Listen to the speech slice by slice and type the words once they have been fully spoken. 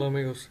Hola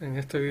amigos, en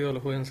este video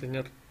les voy a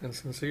enseñar en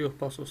sencillos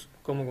pasos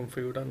cómo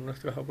configurar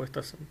nuestras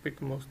apuestas en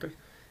PeakMonsters,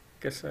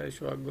 que se ha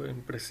hecho algo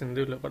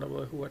imprescindible para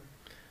poder jugar.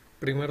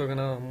 Primero que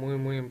nada,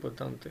 muy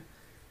importante,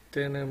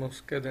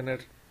 tenemos que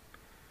tener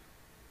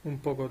un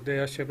poco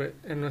de HP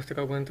en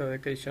nuestra cuenta de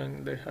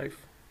Keyshan de Hive,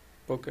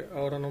 porque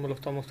ahora no me lo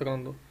está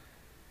mostrando,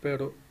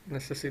 pero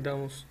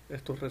necesitamos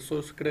estos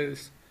resource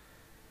credits,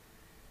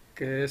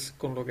 que es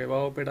con lo que va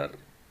a operar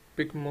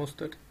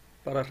PeakMonsters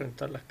para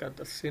rentar las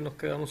cartas. Si nos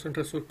quedamos sin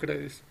resource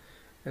credits,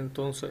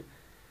 entonces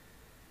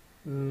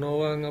no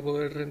van a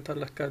poder rentar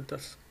las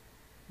cartas,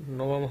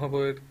 no vamos a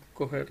poder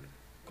coger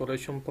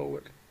collection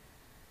power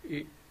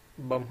y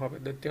vamos a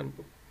perder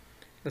tiempo.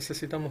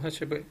 Necesitamos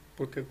HP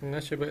porque con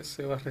HP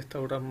se va a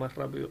restaurar más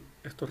rápido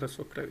estos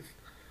resource credits.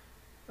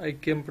 Hay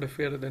quien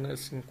prefiere tener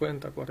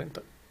 50,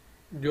 40.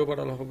 Yo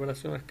para las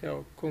operaciones que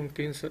hago con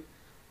 15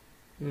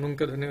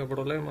 nunca he tenido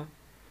problemas.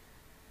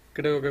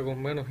 Creo que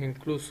con menos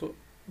incluso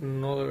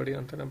no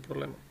deberían tener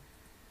problemas.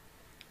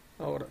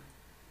 Ahora,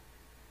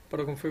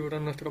 para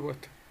configurar nuestra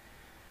apuesta,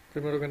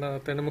 primero que nada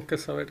tenemos que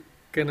saber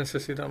qué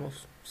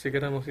necesitamos. Si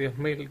queremos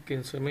 10.000,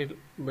 15.000,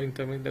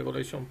 20.000 de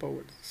collection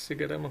power. Si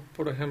queremos,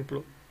 por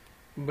ejemplo,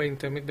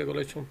 20.000 de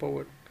collection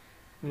power,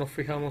 nos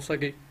fijamos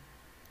aquí,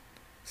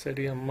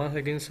 serían más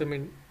de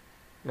 15.000.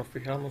 Nos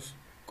fijamos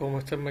cómo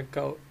está el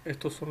mercado.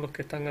 Estos son los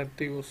que están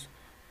activos,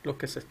 los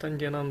que se están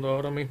llenando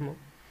ahora mismo,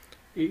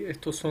 y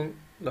estos son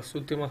las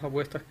últimas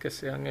apuestas que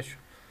se han hecho.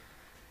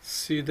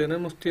 Si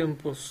tenemos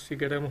tiempo, si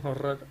queremos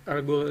ahorrar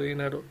algo de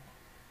dinero,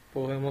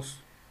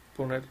 podemos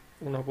poner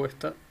una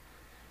apuesta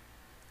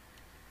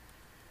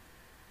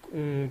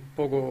un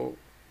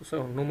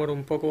número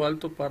un poco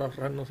alto para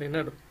ahorrarnos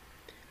dinero.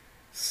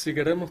 Si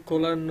queremos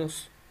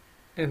colarnos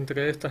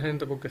entre esta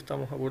gente porque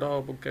estamos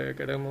apurados, porque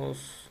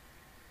queremos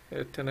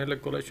tener el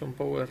collection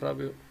power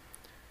rápido,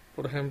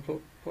 por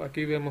ejemplo, pues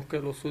aquí vemos que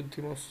los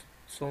últimos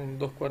son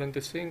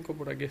 2.45,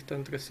 por aquí está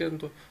en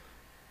 300,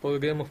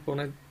 podríamos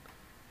poner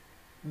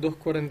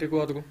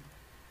 2.44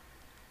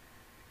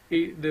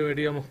 y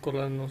deberíamos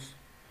colarnos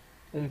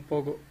un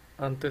poco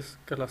antes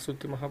que las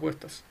últimas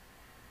apuestas.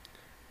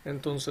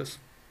 Entonces,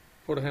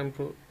 por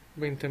ejemplo,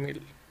 20.000.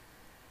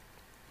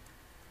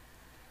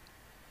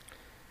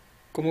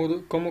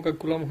 ¿Cómo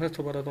calculamos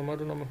esto para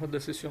tomar una mejor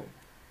decisión?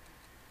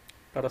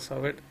 Para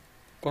saber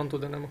cuánto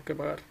tenemos que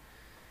pagar.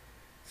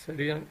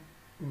 Serían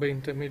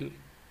 20.000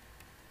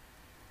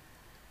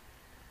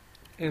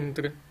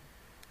 entre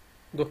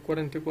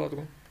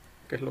 2.44,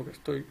 que es lo que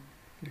estoy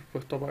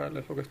dispuesto a pagar,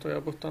 es lo que estoy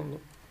apostando,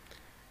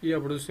 y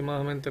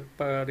aproximadamente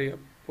pagaría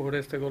por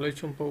este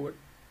collection power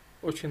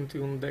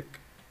 81 deck.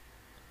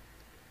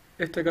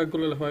 Este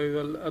cálculo les va a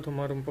ayudar a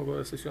tomar un poco de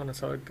decisiones,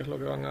 saber qué es lo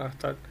que van a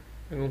gastar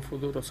en un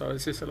futuro, saber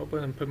si se lo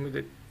pueden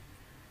permitir.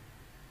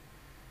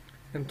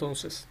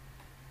 Entonces,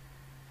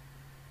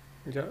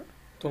 ya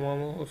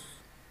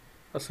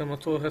hacemos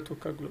todos estos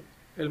cálculos.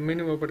 El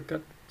mínimo per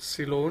cat,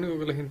 si lo único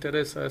que les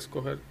interesa es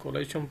coger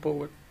collection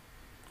power,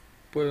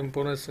 pueden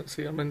poner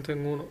sencillamente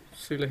en 1.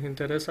 Si les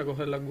interesa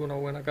coger alguna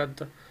buena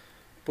carta,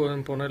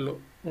 pueden ponerlo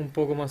un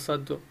poco más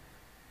alto.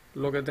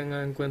 Lo que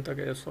tengan en cuenta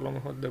que eso a lo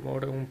mejor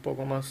demore un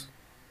poco más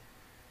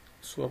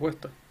su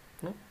apuesta,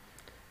 ¿no?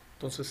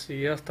 Entonces,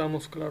 si ya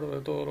estamos claros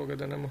de todo lo que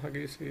tenemos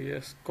aquí, si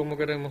es como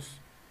queremos,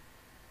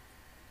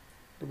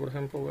 yo por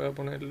ejemplo voy a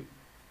poner,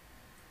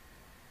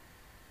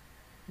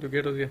 yo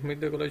quiero 10.000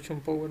 de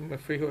collection power, me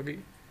fijo aquí,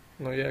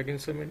 no llega a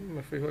 15.000,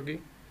 me fijo aquí,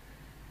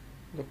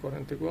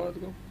 2.44,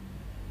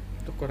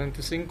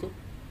 2.45,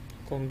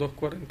 con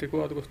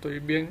 2.44 estoy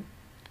bien,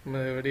 me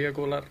debería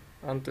colar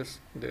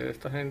antes de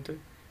esta gente,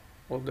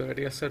 o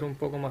debería ser un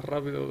poco más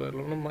rápido de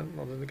lo normal,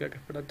 no tendría que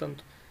esperar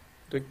tanto.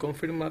 Doy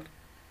confirmar,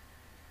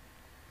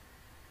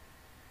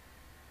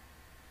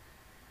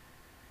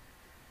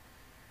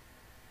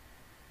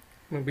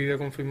 me pide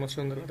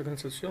confirmación de la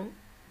transacción,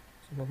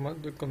 es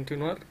normal, doy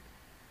continuar.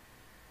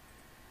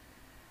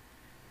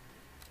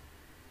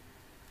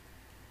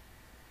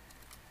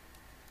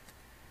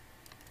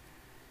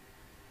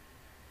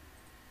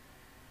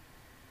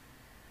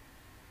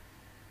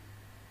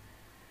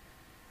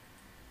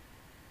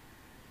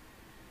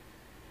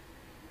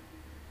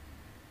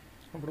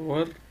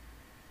 Aprobar.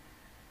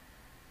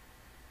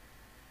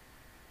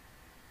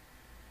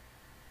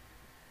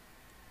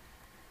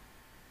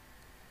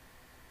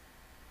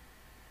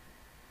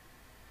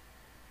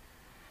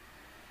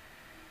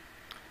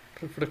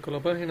 Refresco la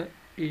página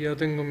y ya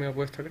tengo mi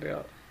apuesta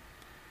creada.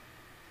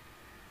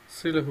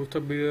 Si les gustó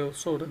el video,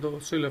 sobre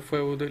todo si les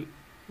fue útil,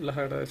 les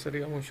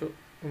agradecería mucho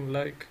un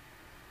like,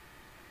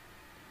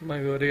 me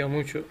ayudaría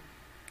mucho,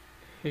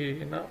 y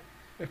nada,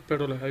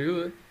 espero les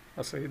ayude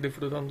a seguir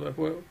disfrutando del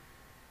juego.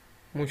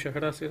 Muchas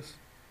gracias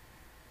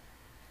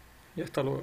y hasta luego.